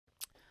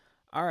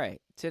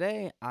Alright,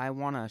 today I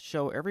want to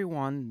show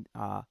everyone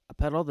a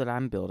pedal that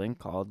I'm building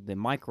called the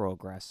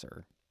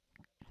AGRESSOR.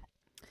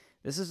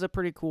 This is a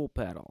pretty cool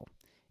pedal.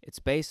 It's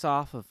based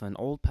off of an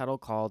old pedal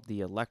called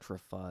the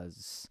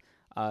Electrofuzz.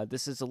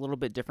 This is a little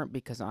bit different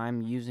because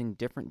I'm using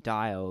different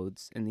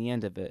diodes in the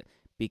end of it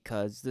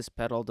because this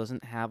pedal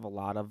doesn't have a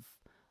lot of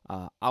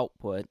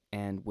output,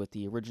 and with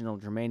the original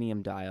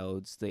germanium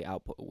diodes the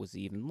output was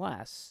even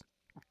less.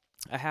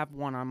 I have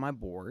one on my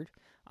board.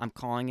 I'm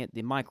calling it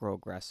the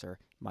AGRESSOR.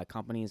 My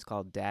company is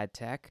called Dad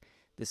Tech.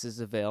 This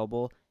is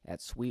available at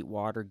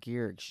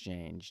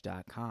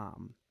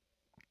sweetwatergearexchange.com.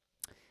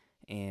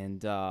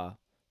 And I'm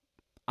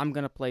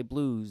going to play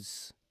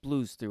blues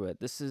through it.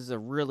 This is a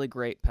really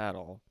great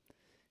pedal.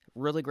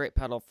 Really great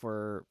pedal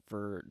for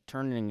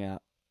turning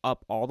it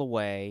up all the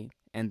way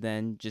and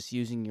then just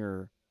using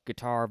your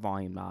guitar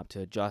volume knob to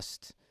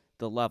adjust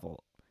the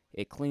level.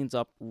 It cleans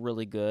up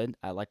really good.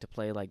 I like to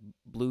play like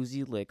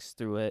bluesy licks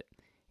through it,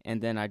 and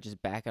then I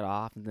just back it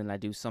off, and then I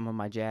do some of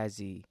my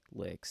jazzy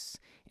licks.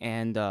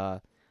 And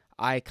I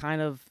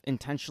kind of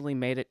intentionally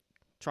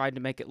tried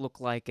to make it look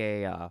like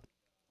a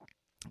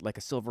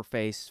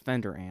Silverface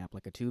Fender amp,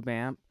 like a tube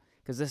amp,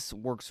 because this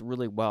works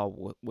really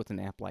well with an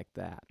amp like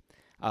that.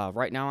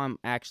 Right now I'm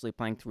actually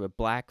playing through a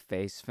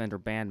Blackface Fender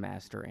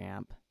Bandmaster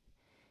amp,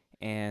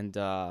 and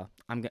I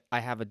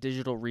have a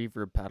digital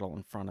reverb pedal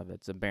in front of it.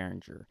 It's a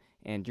Behringer,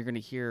 and you're going to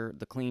hear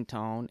the clean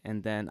tone,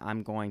 and then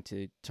I'm going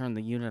to turn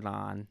the unit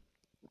on,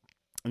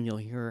 and you'll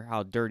hear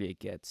how dirty it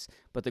gets.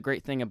 But the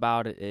great thing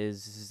about it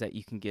is that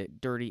you can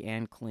get dirty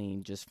and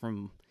clean just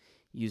from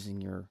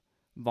using your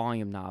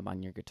volume knob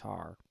on your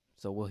guitar.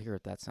 So we'll hear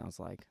what that sounds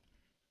like.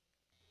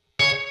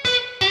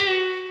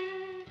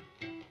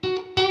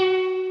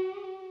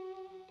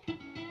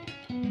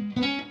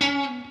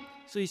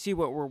 So you see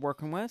what we're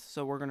working with.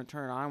 So we're going to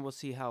turn it on. We'll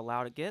see how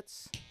loud it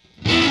gets.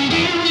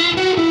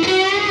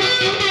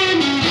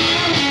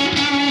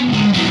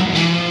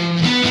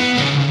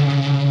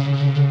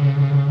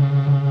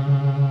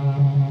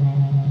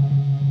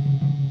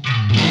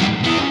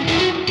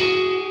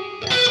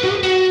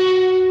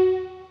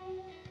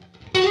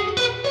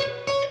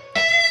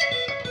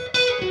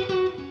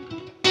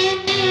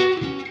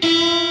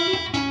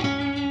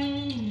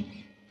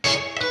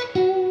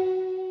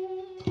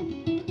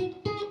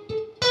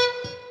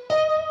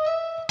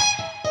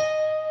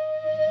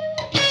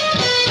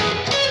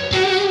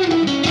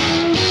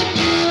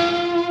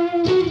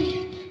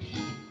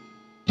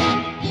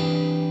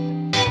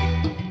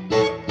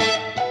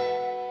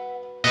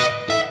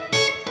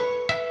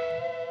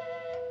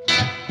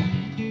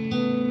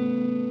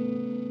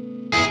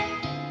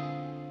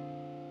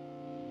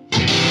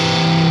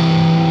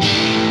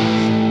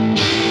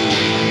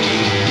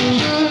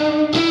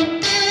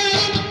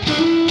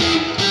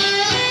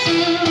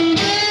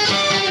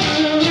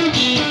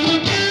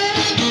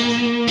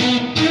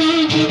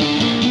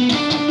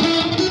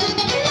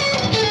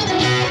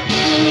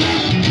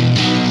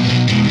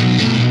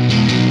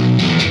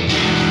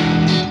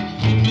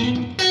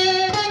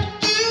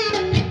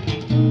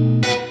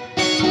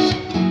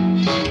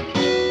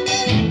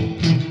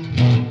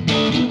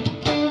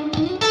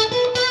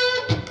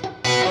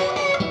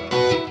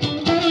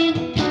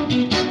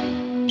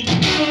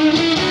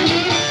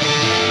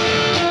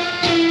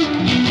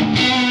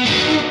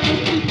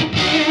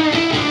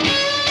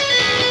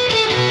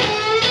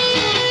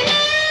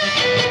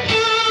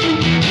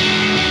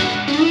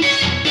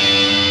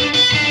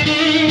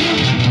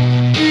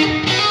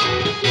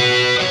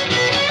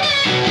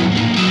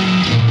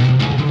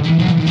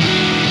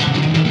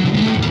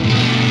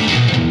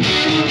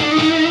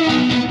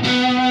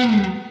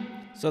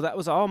 So that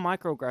was all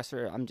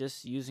AGRESSOR. I'm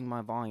just using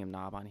my volume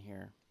knob on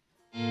here.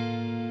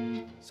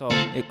 So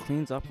it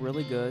cleans up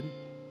really good.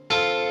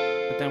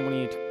 But then when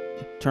you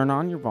turn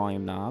on your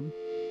volume knob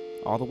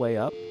all the way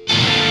up,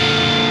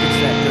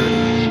 it's that dirty.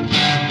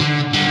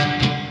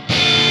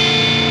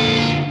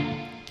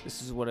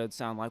 This is what it'd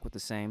sound like with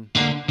the same.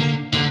 That's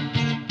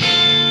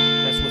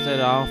with it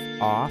off.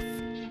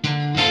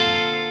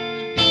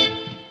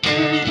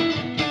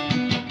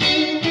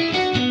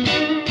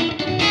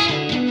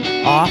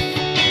 Off.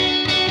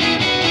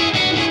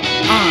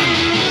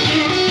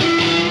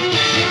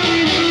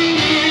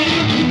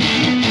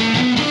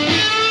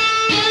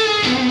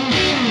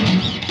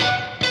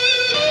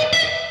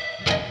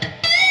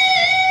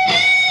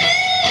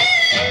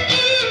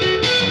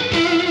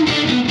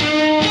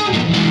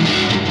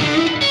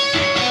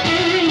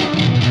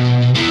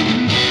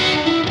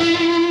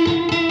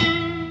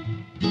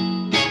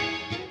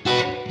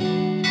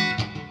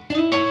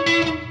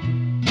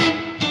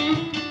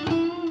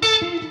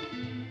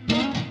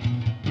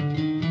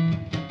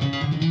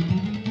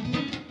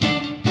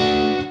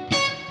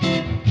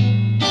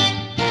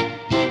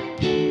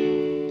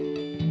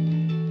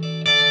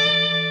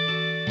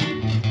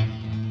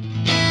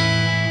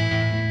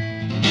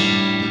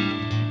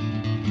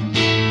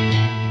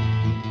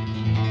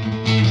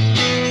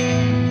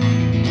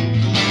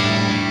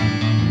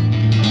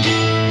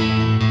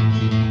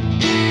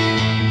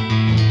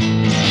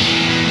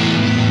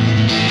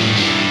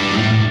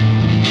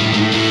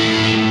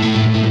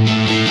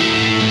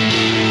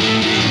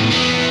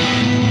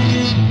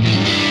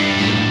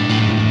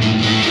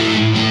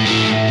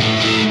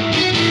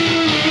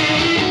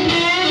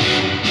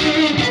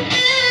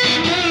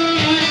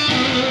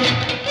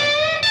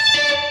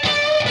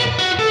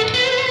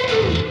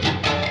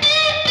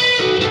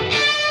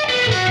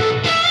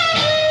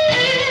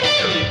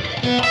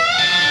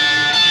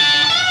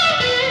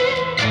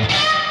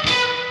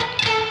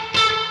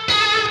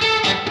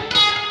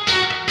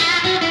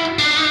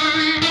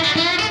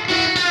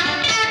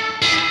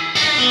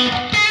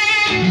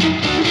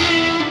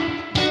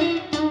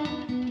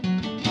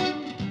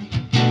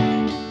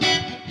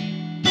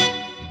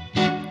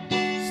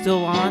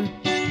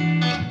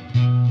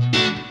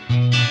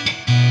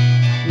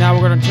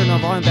 gonna turn the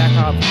volume back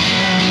up.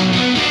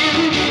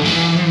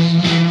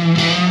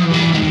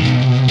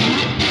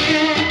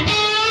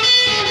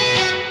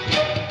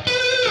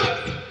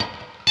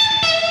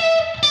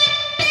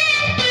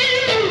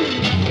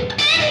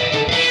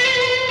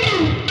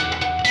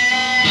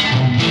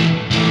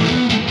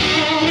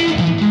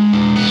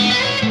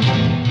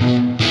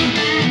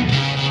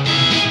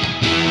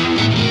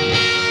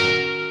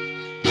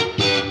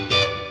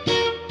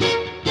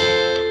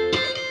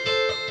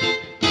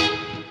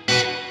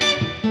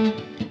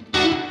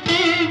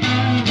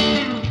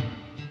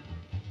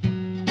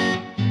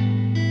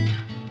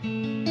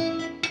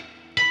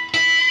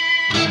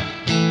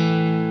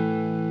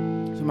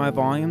 My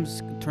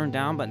volume's turned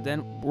down, but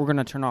then we're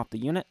gonna turn off the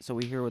unit so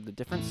we hear what the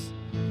difference.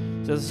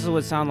 So this is what it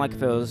would sound like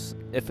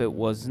if it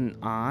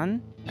wasn't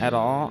on at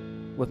all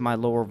with my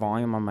lower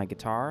volume on my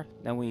guitar.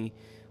 Then we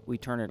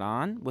turn it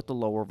on with the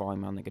lower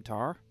volume on the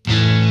guitar.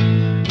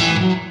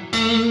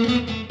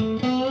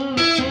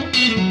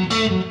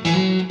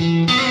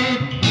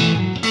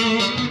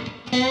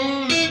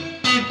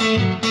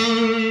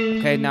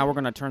 Okay, now we're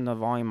gonna turn the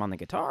volume on the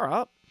guitar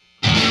up.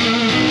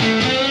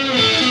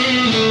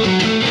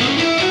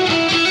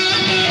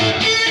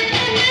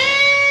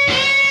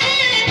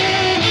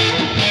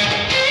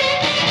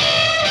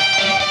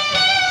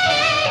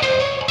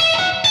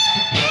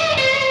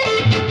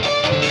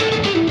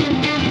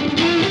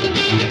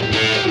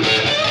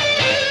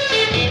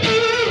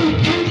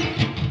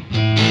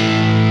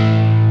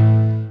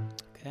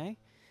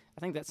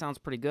 I think that sounds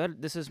pretty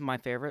good. This is my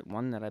favorite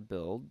one that I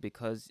build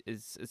because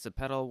it's a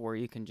pedal where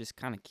you can just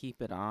kind of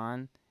keep it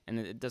on and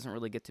it doesn't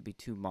really get to be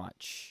too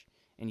much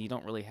and you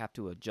don't really have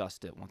to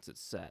adjust it once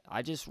it's set.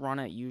 I just run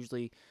it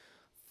usually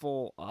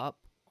full up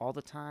all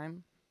the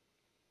time.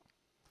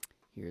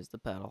 Here's the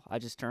pedal. I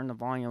just turn the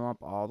volume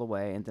up all the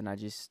way and then I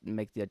just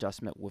make the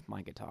adjustment with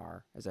my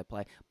guitar as I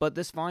play. But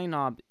this volume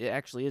knob, it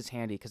actually is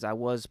handy because I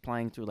was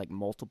playing through like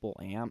multiple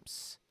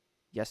amps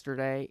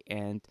yesterday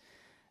and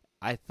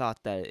I thought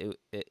that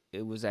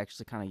it was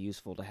actually kind of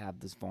useful to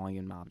have this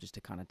volume knob just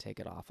to kind of take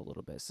it off a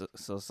little bit.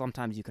 So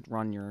sometimes you could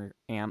run your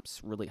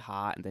amps really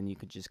hot and then you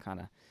could just kind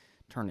of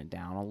turn it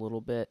down a little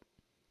bit.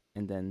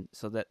 And then,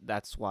 so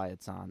that's why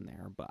it's on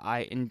there. But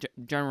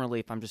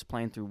generally, if I'm just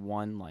playing through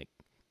one like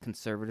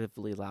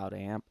conservatively loud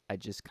amp, I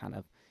just kind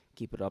of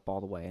keep it up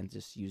all the way and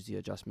just use the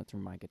adjustment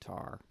through my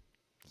guitar.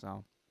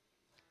 So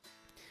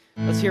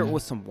let's hear it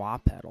with some wah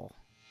pedal.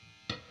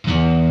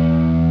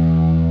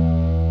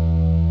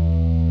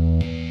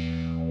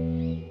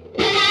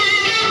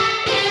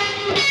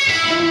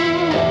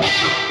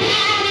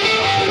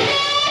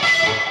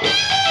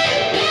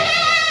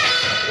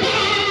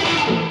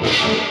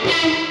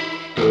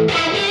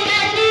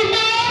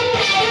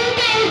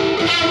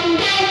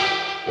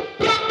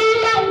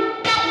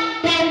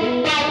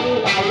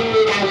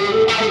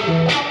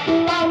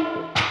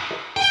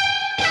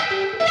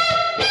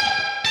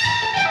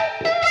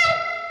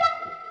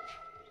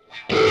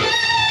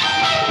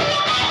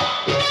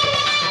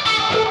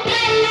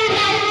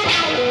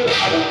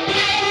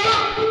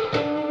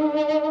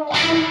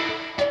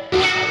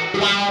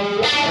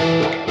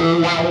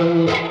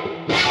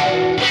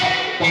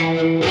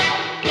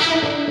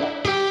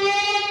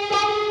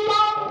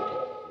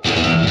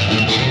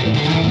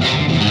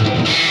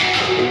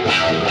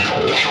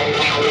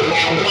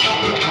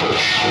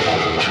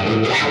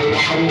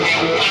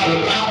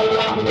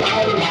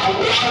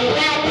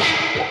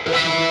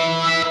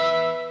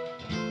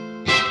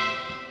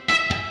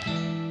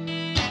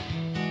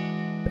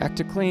 Back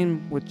to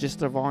clean with just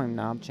the volume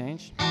knob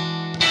change.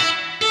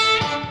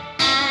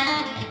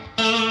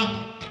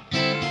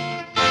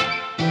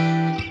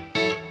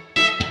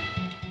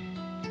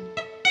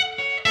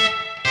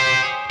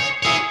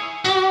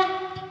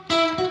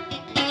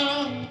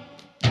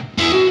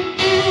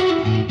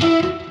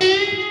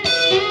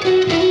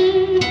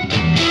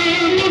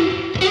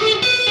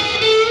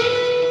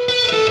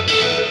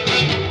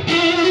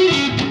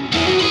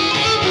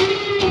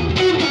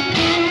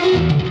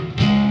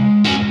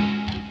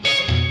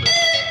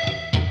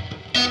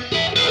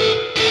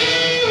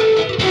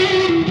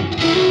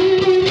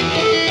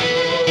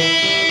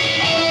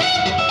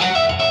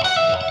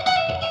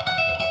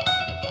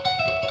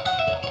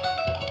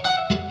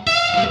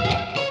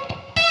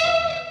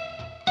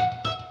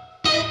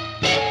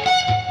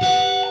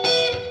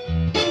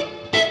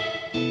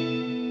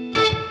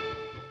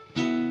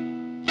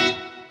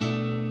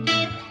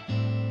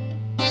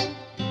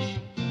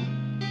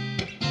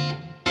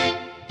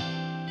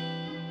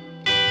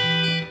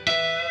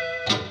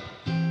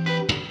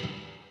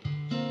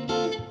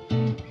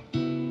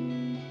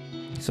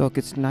 So it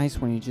gets nice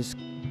when you just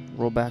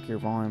roll back your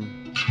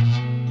volume.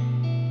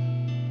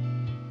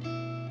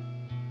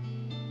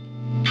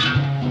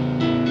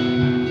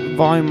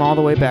 Volume all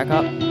the way back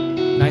up.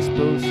 Nice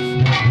boost.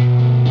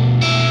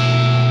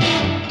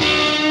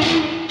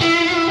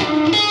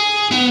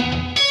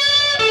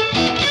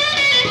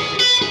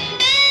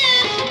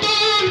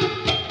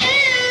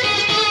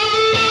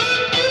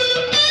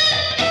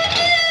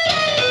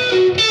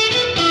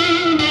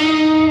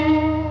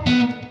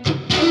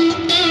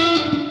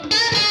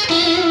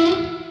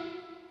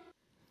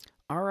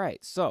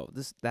 right, so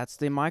that's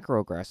the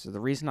microaggressor. The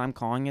reason I'm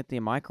calling it the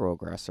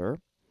microaggressor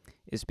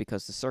is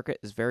because the circuit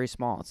is very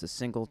small. It's a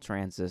single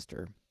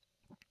transistor.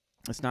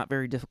 It's not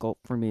very difficult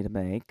for me to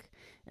make,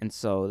 and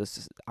so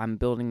I'm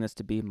building this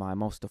to be my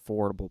most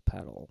affordable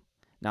pedal.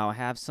 Now I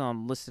have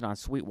some listed on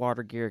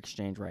Sweetwater Gear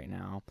Exchange right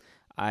now.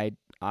 I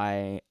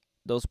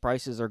those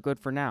prices are good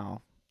for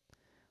now,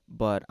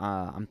 but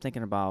I'm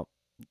thinking about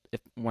if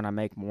when I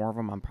make more of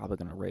them, I'm probably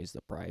going to raise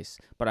the price.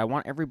 But I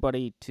want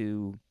everybody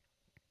to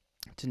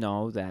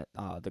know that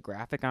the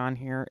graphic on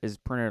here is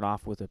printed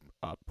off with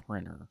a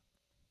printer.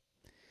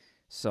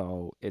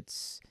 So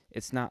it's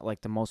not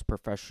like the most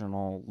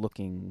professional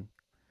looking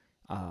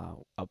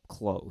up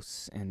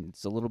close, and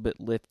it's a little bit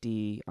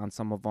lifty on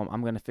some of them.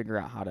 I'm gonna figure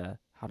out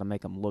how to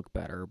make them look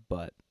better,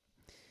 but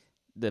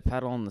the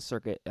pedal and the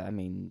circuit, I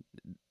mean,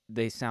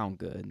 they sound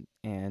good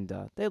and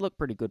they look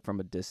pretty good from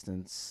a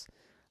distance.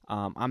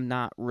 I'm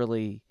not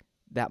really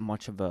that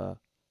much of a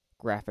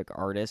graphic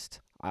artist.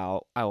 I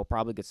will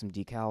probably get some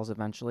decals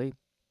eventually,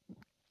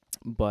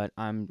 but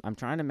I'm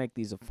trying to make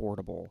these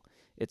affordable.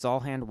 It's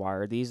all hand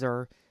wired. These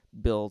are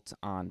built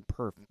on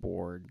perf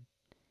board,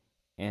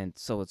 and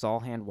so it's all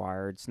hand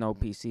wired. It's no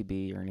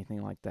PCB or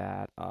anything like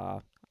that.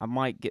 I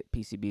might get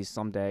PCBs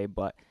someday,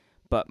 but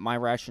my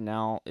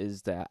rationale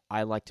is that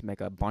I like to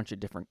make a bunch of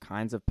different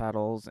kinds of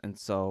pedals, and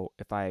so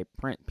if I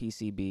print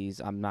PCBs,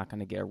 I'm not going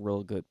to get a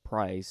real good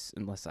price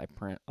unless I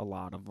print a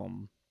lot of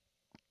them.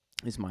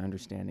 Is my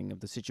understanding of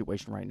the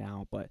situation right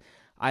now, but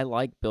I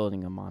like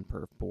building them on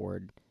perf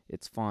board.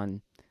 It's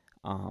fun.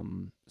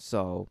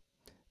 So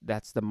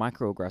that's the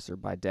microaggressor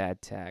by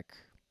Dad Tech,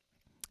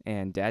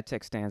 and Dad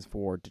Tech stands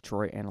for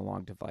Detroit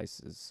Analog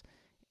Devices.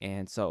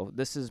 And so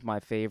this is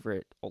my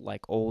favorite,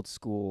 like old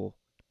school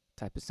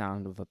type of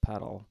sound of a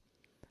pedal.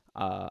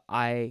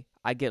 I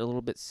get a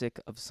little bit sick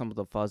of some of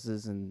the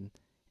fuzzes and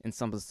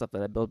some of the stuff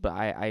that I build, but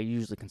I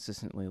usually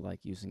consistently like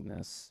using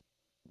this.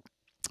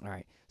 All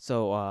right,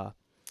 so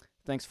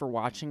thanks for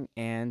watching,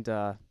 and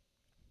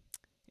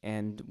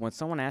when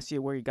someone asks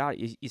you where you got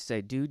it, you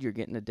say, "Dude, you're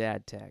getting a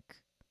Dad Tech,"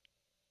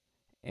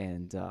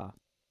 and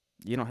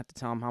you don't have to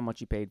tell them how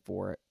much you paid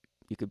for it.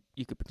 You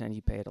could pretend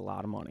you paid a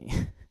lot of money.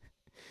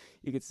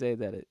 You could say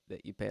that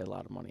you paid a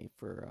lot of money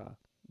for,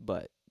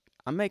 but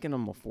I'm making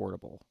them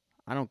affordable.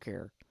 I don't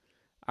care.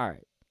 All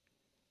right.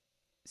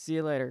 See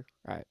you later.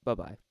 All right. Bye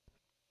bye.